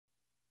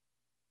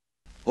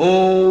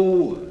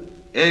Who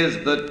is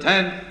the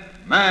 10th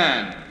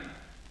man?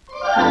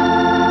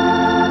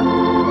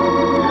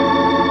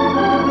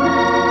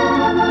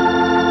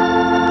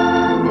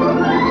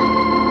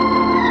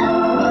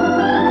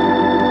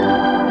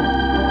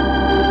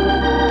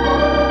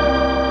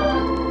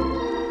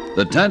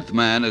 The 10th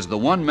man is the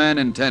one man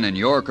in 10 in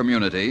your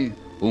community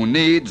who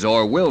needs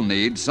or will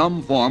need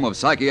some form of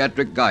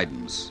psychiatric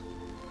guidance.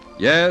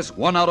 Yes,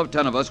 1 out of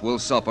 10 of us will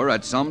suffer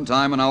at some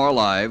time in our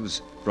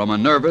lives from a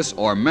nervous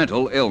or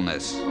mental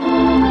illness.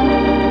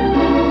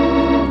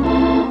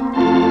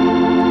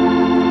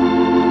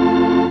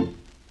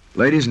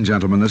 Ladies and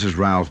gentlemen, this is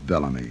Ralph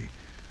Bellamy.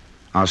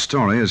 Our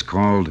story is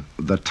called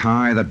The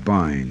Tie That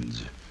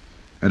Binds,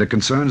 and it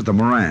concerns the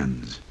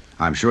Morans.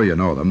 I'm sure you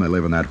know them. They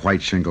live in that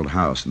white shingled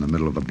house in the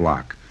middle of the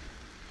block.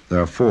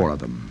 There are 4 of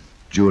them: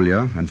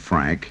 Julia and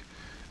Frank,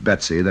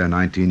 Betsy, their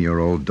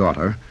 19-year-old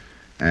daughter,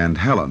 and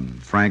Helen,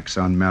 Frank's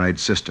unmarried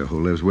sister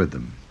who lives with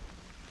them.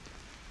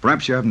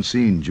 Perhaps you haven't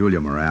seen Julia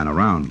Moran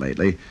around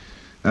lately.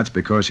 That's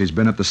because she's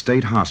been at the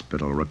state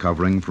hospital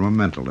recovering from a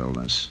mental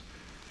illness.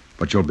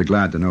 But you'll be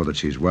glad to know that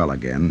she's well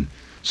again,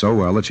 so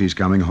well that she's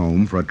coming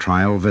home for a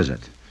trial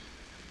visit.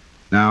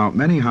 Now,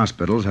 many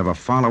hospitals have a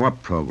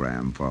follow-up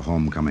program for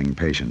homecoming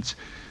patients.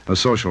 A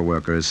social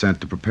worker is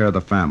sent to prepare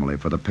the family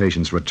for the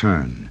patient's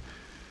return.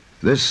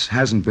 This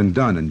hasn't been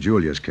done in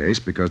Julia's case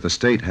because the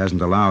state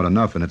hasn't allowed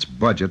enough in its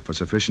budget for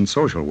sufficient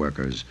social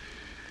workers.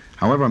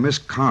 However, Miss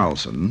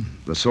Carlson,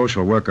 the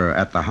social worker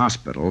at the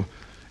hospital,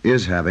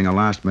 is having a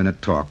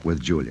last-minute talk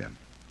with Julia.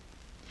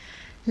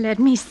 Let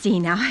me see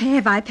now.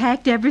 Have I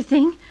packed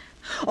everything?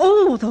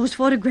 Oh, those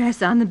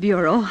photographs on the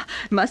bureau.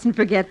 Mustn't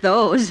forget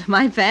those.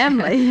 My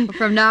family.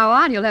 From now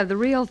on, you'll have the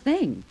real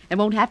thing and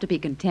won't have to be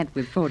content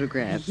with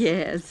photographs.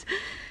 Yes.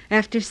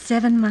 After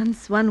 7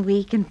 months, 1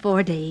 week, and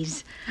 4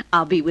 days,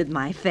 I'll be with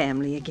my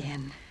family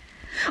again.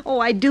 Oh,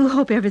 I do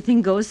hope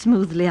everything goes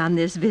smoothly on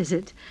this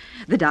visit.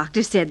 The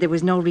doctor said there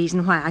was no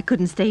reason why I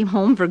couldn't stay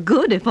home for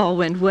good if all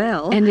went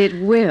well. And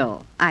it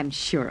will. I'm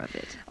sure of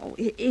it. Oh,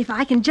 if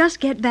I can just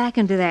get back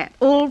into that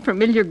old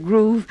familiar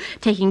groove,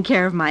 taking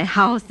care of my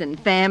house and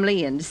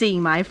family and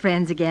seeing my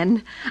friends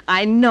again,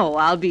 I know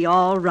I'll be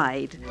all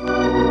right.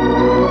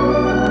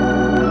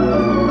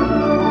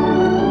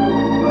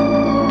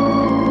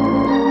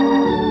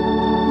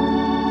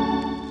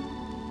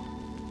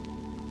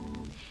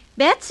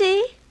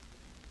 Betsy?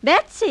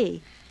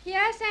 Betsy?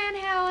 Yes, Aunt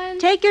Helen?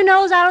 Take your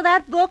nose out of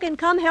that book and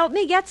come help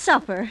me get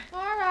supper.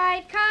 All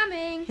right,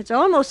 coming. It's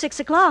almost 6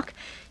 o'clock.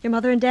 Your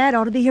mother and Dad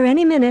ought to be here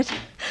any minute.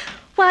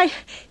 Why,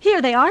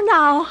 here they are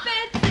now.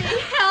 Betsy,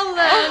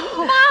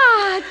 Helen.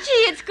 Ma,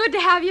 gee, it's good to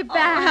have you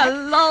back.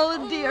 Oh,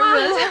 hello,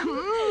 dearest.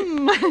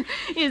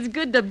 It's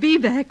good to be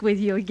back with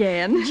you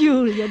again.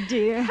 Julia,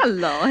 dear.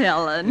 Hello,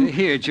 Helen.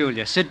 Here,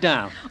 Julia, sit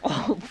down.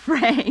 Oh,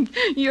 Frank,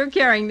 you're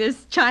carrying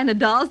this China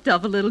doll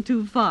stuff a little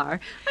too far.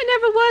 I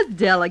never was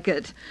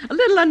delicate. A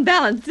little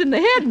unbalanced in the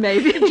head,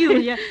 maybe.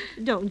 Julia,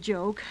 don't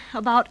joke.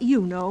 About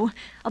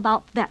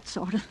that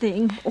sort of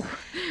thing. Oh,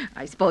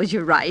 I suppose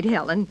you're right,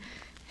 Helen.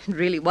 It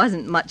really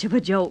wasn't much of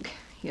a joke.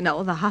 You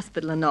know, the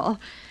hospital and all.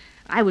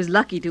 I was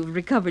lucky to have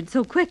recovered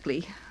so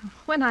quickly.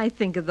 When I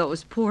think of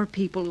those poor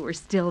people who are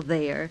still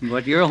there.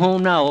 But you're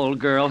home now, old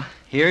girl.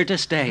 Here to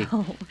stay.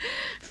 Oh,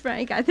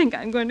 Frank, I think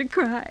I'm going to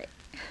cry.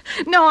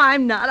 No,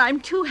 I'm not. I'm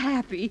too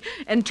happy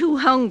and too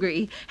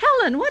hungry.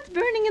 Helen, what's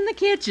burning in the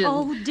kitchen?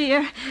 Oh,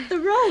 dear, the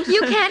roast.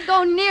 You can't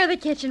go near the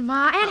kitchen,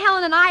 Ma. Aunt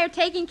Helen and I are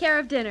taking care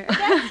of dinner.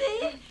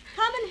 Betsy,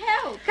 come and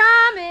help.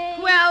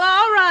 Coming. Well,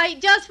 all right,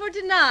 just for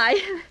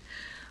tonight.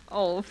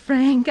 Oh,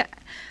 Frank,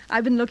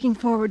 I've been looking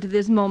forward to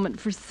this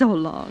moment for so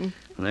long.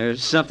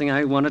 There's something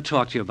I want to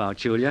talk to you about,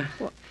 Julia.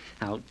 What?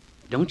 Now,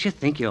 don't you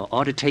think you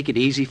ought to take it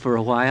easy for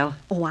a while?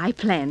 Oh, I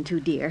plan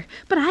to, dear.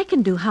 But I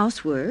can do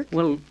housework.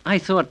 Well, I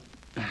thought,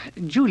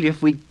 Julia,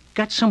 if we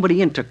got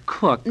somebody in to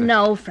cook...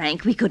 No,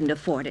 Frank, we couldn't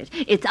afford it.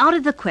 It's out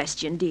of the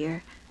question,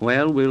 dear.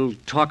 Well, we'll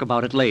talk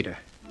about it later.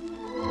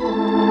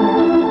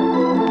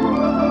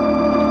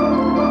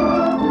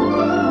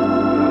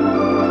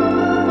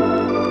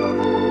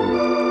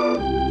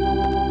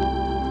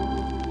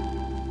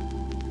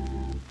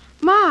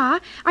 Ma,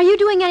 are you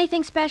doing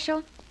anything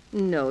special?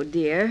 No,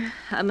 dear.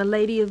 I'm a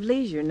lady of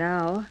leisure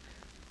now.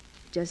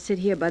 Just sit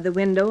here by the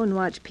window and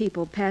watch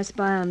people pass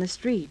by on the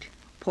street.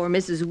 Poor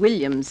Mrs.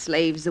 Williams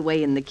slaves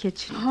away in the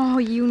kitchen. Oh,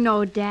 you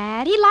know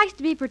Dad. He likes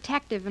to be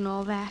protective and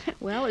all that.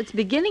 Well, it's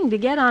beginning to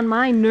get on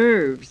my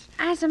nerves.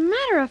 As a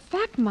matter of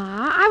fact,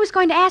 Ma, I was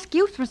going to ask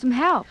you for some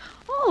help.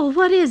 Oh,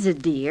 what is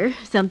it, dear?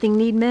 Something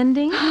need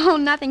mending? Oh,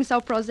 nothing so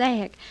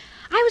prosaic.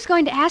 I was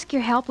going to ask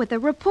your help with a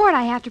report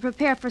I have to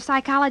prepare for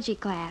psychology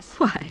class.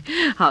 Why,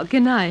 how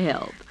can I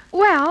help?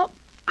 Well,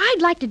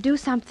 I'd like to do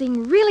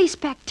something really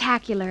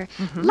spectacular,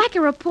 like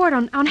a report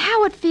on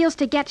how it feels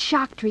to get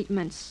shock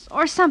treatments,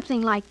 or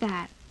something like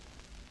that.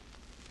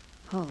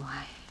 Oh,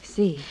 I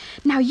see.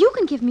 Now, you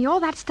can give me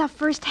all that stuff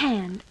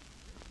firsthand.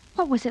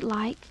 What was it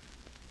like?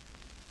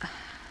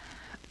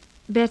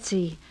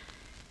 Betsy,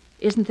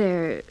 isn't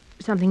there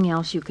something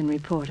else you can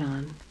report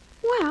on?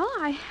 Well,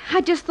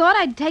 I just thought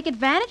I'd take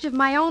advantage of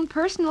my own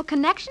personal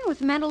connection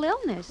with mental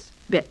illness.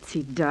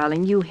 Betsy,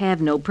 darling, you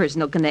have no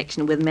personal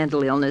connection with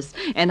mental illness,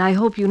 and I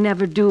hope you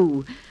never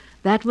do.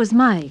 That was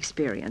my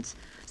experience,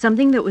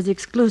 something that was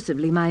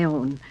exclusively my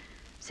own.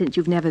 Since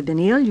you've never been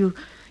ill,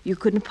 you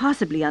couldn't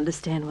possibly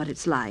understand what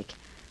it's like.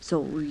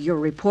 So your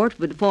report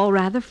would fall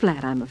rather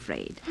flat, I'm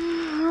afraid.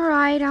 All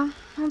right,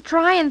 I'll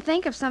try and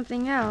think of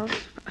something else.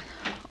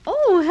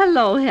 Oh,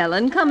 hello,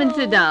 Helen. Come and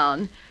sit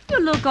down. You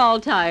look all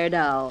tired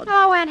out.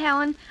 Oh, Aunt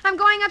Helen, I'm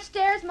going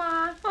upstairs,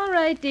 Ma. All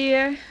right,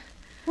 dear.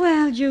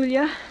 Well,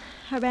 Julia,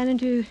 I ran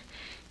into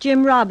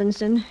Jim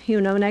Robinson,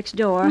 next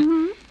door.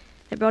 Mm-hmm.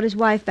 They brought his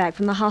wife back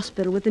from the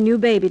hospital with the new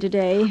baby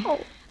today.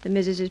 Oh. The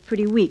missus is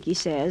pretty weak, he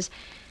says.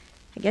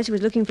 I guess he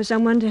was looking for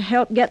someone to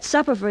help get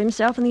supper for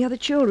himself and the other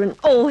children.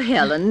 Oh,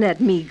 Helen, let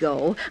me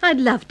go. I'd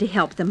love to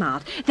help them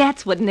out.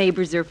 That's what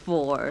neighbors are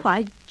for.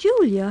 Why,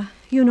 Julia,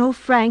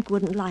 Frank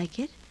wouldn't like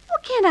it. Well,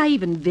 can't I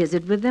even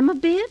visit with them a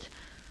bit?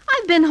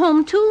 I've been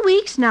home 2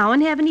 weeks now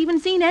and haven't even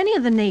seen any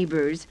of the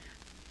neighbors.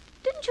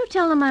 Didn't you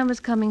tell them I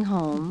was coming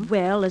home?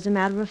 Well, as a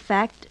matter of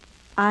fact,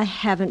 I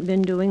haven't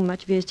been doing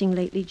much visiting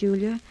lately,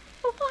 Julia.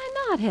 Well, why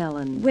not,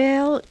 Helen?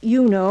 Well,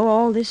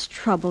 all this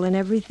trouble and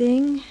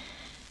everything.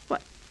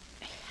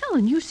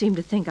 Helen, you seem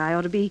to think I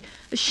ought to be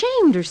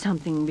ashamed or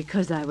something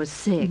because I was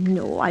sick.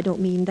 No, I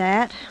don't mean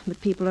that. But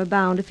people are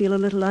bound to feel a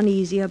little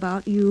uneasy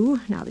about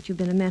you now that you've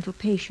been a mental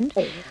patient.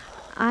 Oh.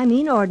 I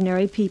mean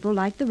ordinary people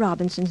like the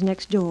Robinsons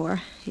next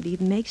door. It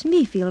even makes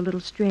me feel a little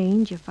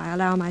strange if I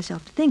allow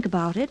myself to think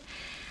about it.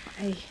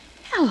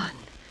 Helen,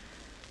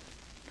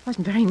 it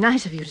wasn't very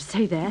nice of you to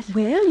say that.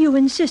 Well, you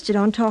insisted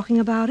on talking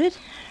about it.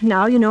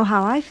 Now you know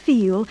how I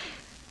feel.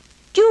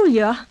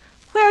 Julia,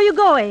 where are you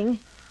going?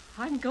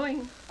 I'm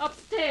going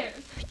upstairs.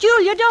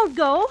 Julia, don't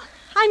go.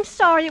 I'm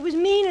sorry. It was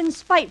mean and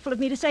spiteful of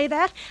me to say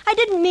that. I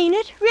didn't mean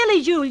it.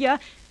 Really, Julia.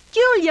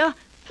 Julia,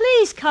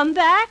 please come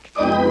back.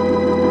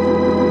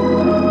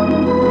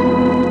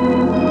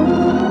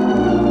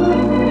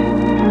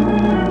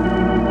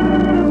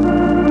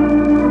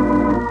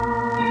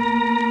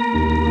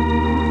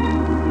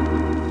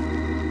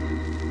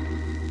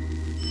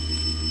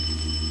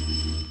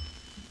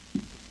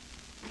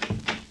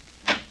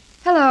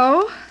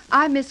 Hello.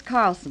 I'm Miss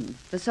Carlson,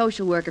 the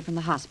social worker from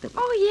the hospital.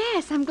 Oh,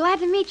 yes, I'm glad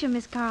to meet you,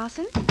 Miss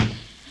Carlson.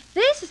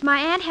 This is my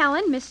Aunt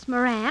Helen, Miss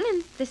Moran,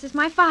 and this is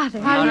my father.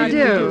 How do you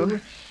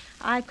do?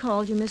 I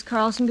called you, Miss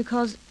Carlson,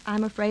 because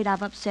I'm afraid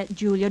I've upset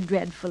Julia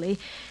dreadfully.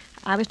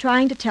 I was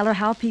trying to tell her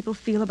how people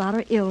feel about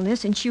her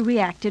illness, and she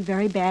reacted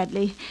very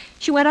badly.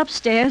 She went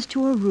upstairs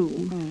to her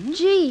room.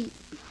 Gee,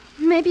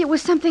 maybe it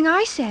was something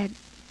I said.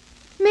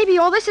 Maybe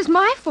all this is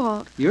my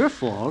fault. Your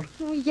fault?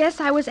 Oh,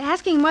 yes, I was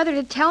asking Mother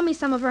to tell me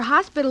some of her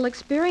hospital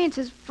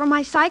experiences from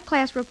my psych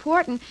class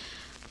report, and,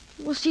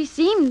 well, she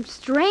seemed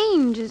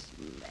strange,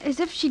 as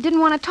if she didn't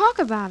want to talk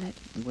about it.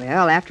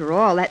 Well, after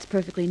all, that's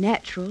perfectly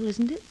natural,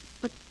 isn't it?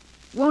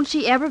 Won't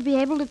she ever be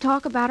able to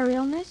talk about her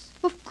illness?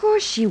 Of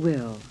course she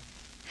will.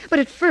 But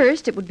at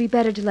first, it would be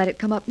better to let it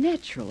come up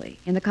naturally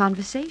in the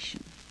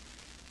conversation.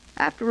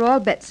 After all,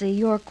 Betsy,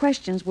 your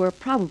questions were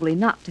probably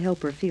not to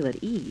help her feel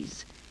at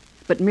ease,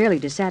 but merely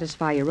to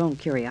satisfy your own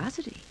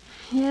curiosity.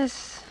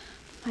 Yes,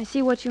 I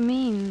see what you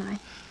mean.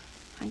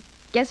 I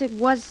guess it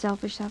was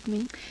selfish of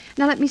me.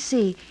 Now, let me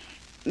see.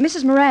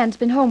 Mrs. Moran's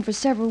been home for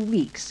several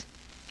weeks.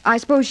 I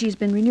suppose she's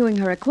been renewing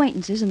her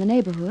acquaintances in the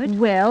neighborhood.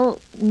 Well,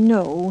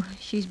 no.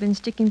 She's been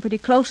sticking pretty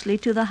closely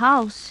to the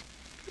house.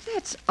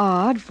 That's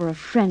odd for a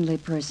friendly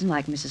person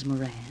like Mrs.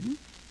 Moran.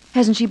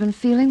 Hasn't she been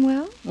feeling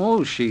well?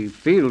 Oh, she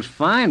feels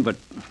fine, but,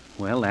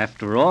 well,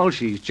 after all,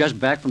 she's just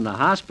back from the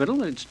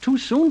hospital. It's too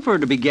soon for her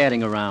to be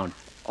gadding around.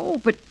 Oh,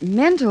 but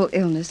mental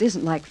illness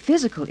isn't like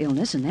physical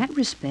illness in that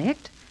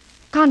respect.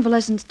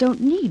 Convalescents don't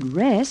need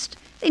rest.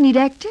 They need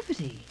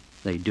activity.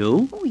 They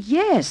do? Oh,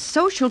 yes,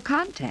 social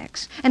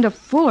contacts and a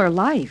fuller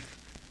life,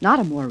 not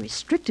a more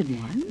restricted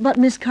one. But,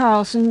 Miss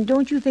Carlson,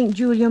 don't you think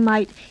Julia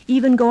might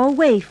even go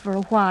away for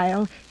a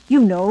while?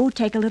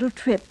 Take a little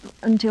trip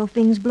until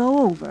things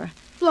blow over.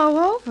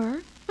 Blow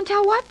over?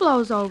 Until what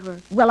blows over?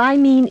 Well, I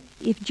mean,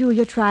 if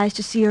Julia tries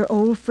to see her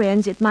old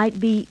friends, it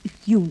might be,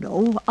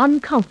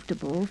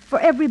 uncomfortable for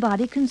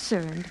everybody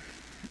concerned.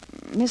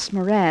 Miss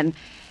Moran,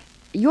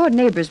 your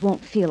neighbors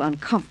won't feel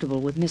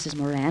uncomfortable with Mrs.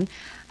 Moran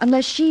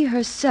unless she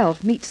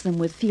herself meets them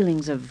with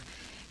feelings of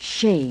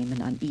shame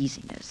and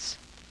uneasiness.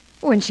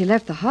 When she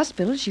left the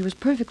hospital, she was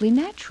perfectly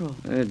natural.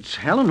 It's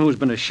Helen who's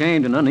been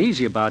ashamed and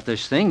uneasy about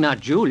this thing,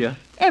 not Julia.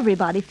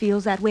 Everybody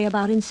feels that way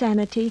about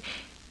insanity.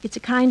 It's a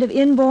kind of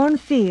inborn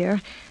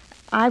fear.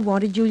 I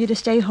wanted Julia to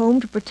stay home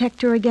to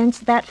protect her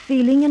against that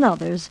feeling in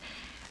others.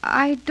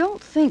 I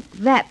don't think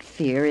that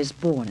fear is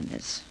born in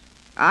us.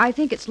 I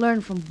think it's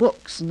learned from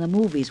books and the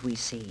movies we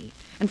see,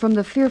 and from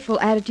the fearful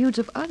attitudes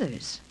of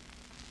others.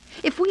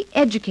 If we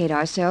educate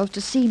ourselves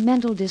to see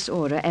mental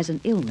disorder as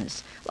an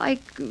illness,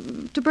 like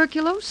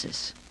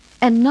tuberculosis,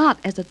 and not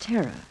as a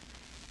terror,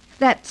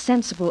 that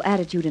sensible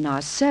attitude in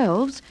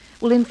ourselves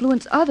will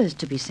influence others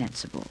to be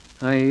sensible.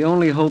 I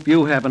only hope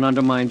you haven't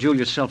undermined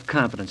Julia's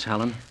self-confidence,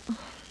 Helen.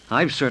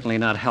 I've certainly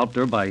not helped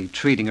her by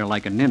treating her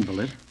like an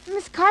invalid.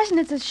 Miss Carson,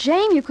 it's a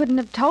shame you couldn't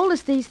have told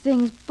us these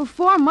things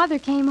before Mother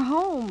came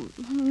home.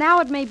 Now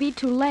it may be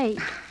too late.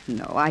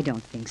 No, I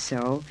don't think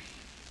so.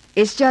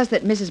 It's just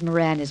that Mrs.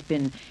 Moran has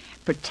been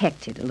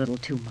protected a little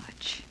too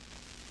much.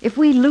 If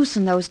we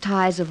loosen those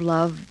ties of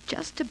love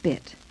just a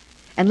bit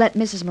and let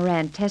Mrs.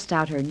 Moran test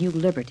out her new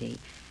liberty,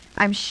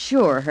 I'm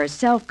sure her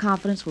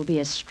self-confidence will be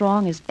as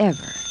strong as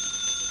ever.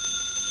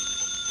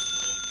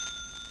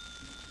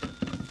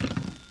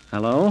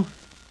 Hello?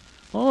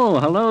 Oh,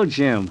 hello,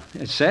 Jim.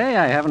 Say,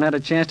 I haven't had a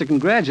chance to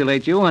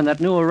congratulate you on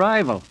that new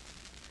arrival.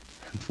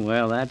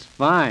 Well, that's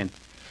fine.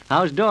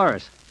 How's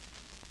Doris?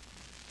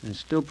 It's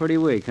still pretty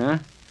weak, huh?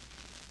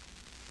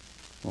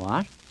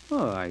 What?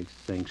 Oh, I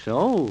think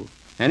so.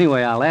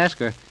 Anyway, I'll ask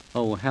her.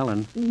 Oh,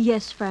 Helen,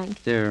 Yes,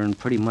 Frank. they're in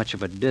pretty much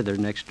of a dither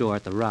next door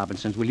at the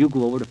Robinsons. Will you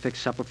go over to fix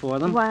supper for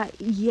them? Why,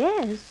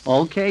 yes.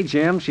 Okay,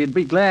 Jim. She'd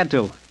be glad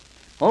to.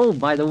 Oh,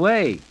 by the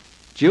way,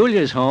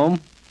 Julia's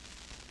home.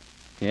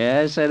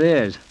 Yes, it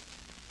is.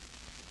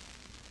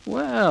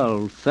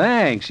 Well,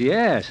 thanks,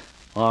 yes.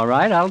 All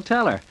right, I'll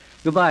tell her.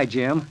 Goodbye,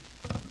 Jim.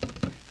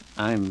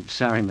 I'm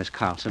sorry, Miss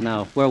Carlson.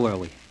 Now, where were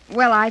we?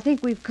 Well, I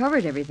think we've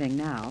covered everything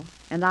now,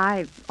 and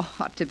I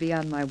ought to be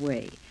on my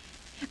way.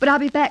 But I'll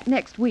be back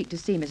next week to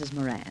see Mrs.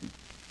 Moran.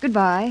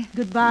 Goodbye.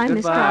 Goodbye,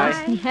 Miss Goodbye.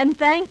 Carlson. And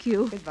thank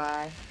you.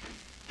 Goodbye.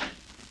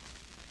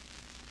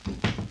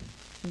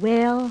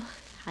 Well,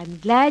 I'm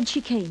glad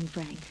she came,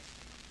 Frank.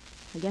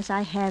 I guess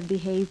I have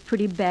behaved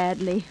pretty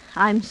badly.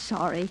 I'm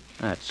sorry.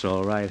 That's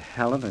all right,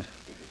 Helen.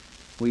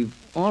 We've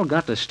all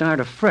got to start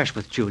afresh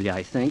with Julia,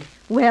 I think.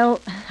 Well,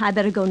 I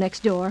better go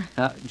next door.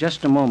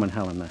 Just a moment,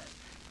 Helen.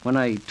 When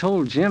I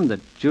told Jim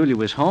that Julia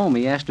was home,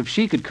 he asked if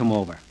she could come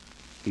over.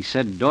 He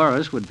said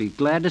Doris would be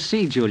glad to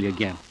see Julia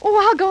again.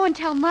 Oh, I'll go and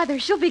tell Mother.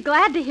 She'll be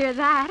glad to hear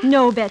that.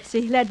 No,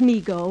 Betsy, let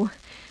me go.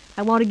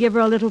 I want to give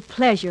her a little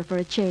pleasure for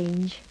a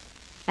change.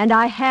 And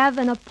I have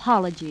an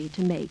apology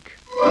to make.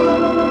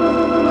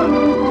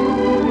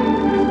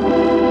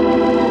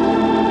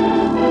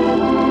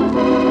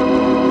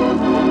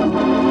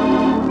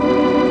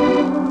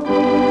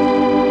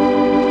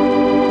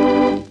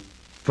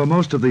 For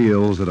most of the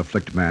ills that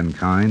afflict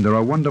mankind, there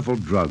are wonderful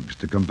drugs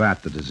to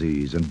combat the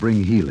disease and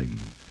bring healing.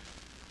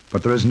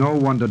 But there is no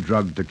wonder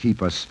drug to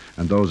keep us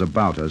and those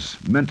about us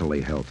mentally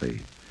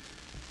healthy.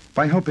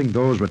 By helping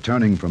those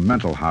returning from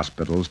mental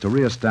hospitals to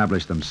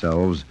reestablish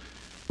themselves,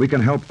 we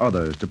can help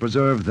others to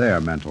preserve their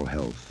mental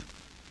health.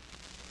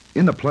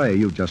 In the play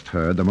you just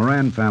heard, the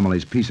Moran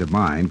family's peace of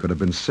mind could have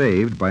been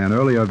saved by an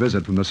earlier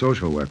visit from the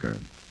social worker.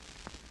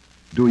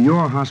 Do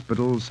your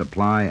hospitals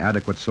supply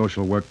adequate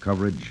social work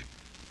coverage?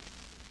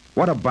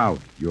 What about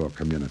your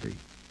community?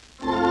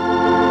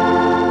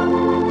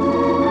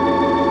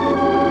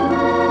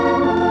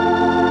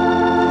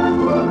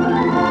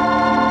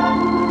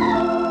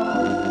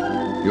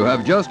 You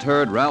have just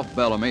heard Ralph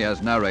Bellamy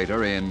as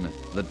narrator in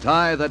The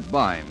Tie That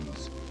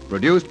Binds,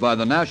 produced by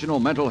the National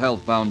Mental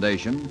Health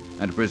Foundation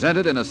and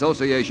presented in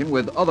association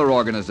with other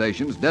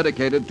organizations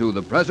dedicated to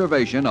the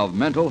preservation of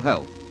mental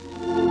health.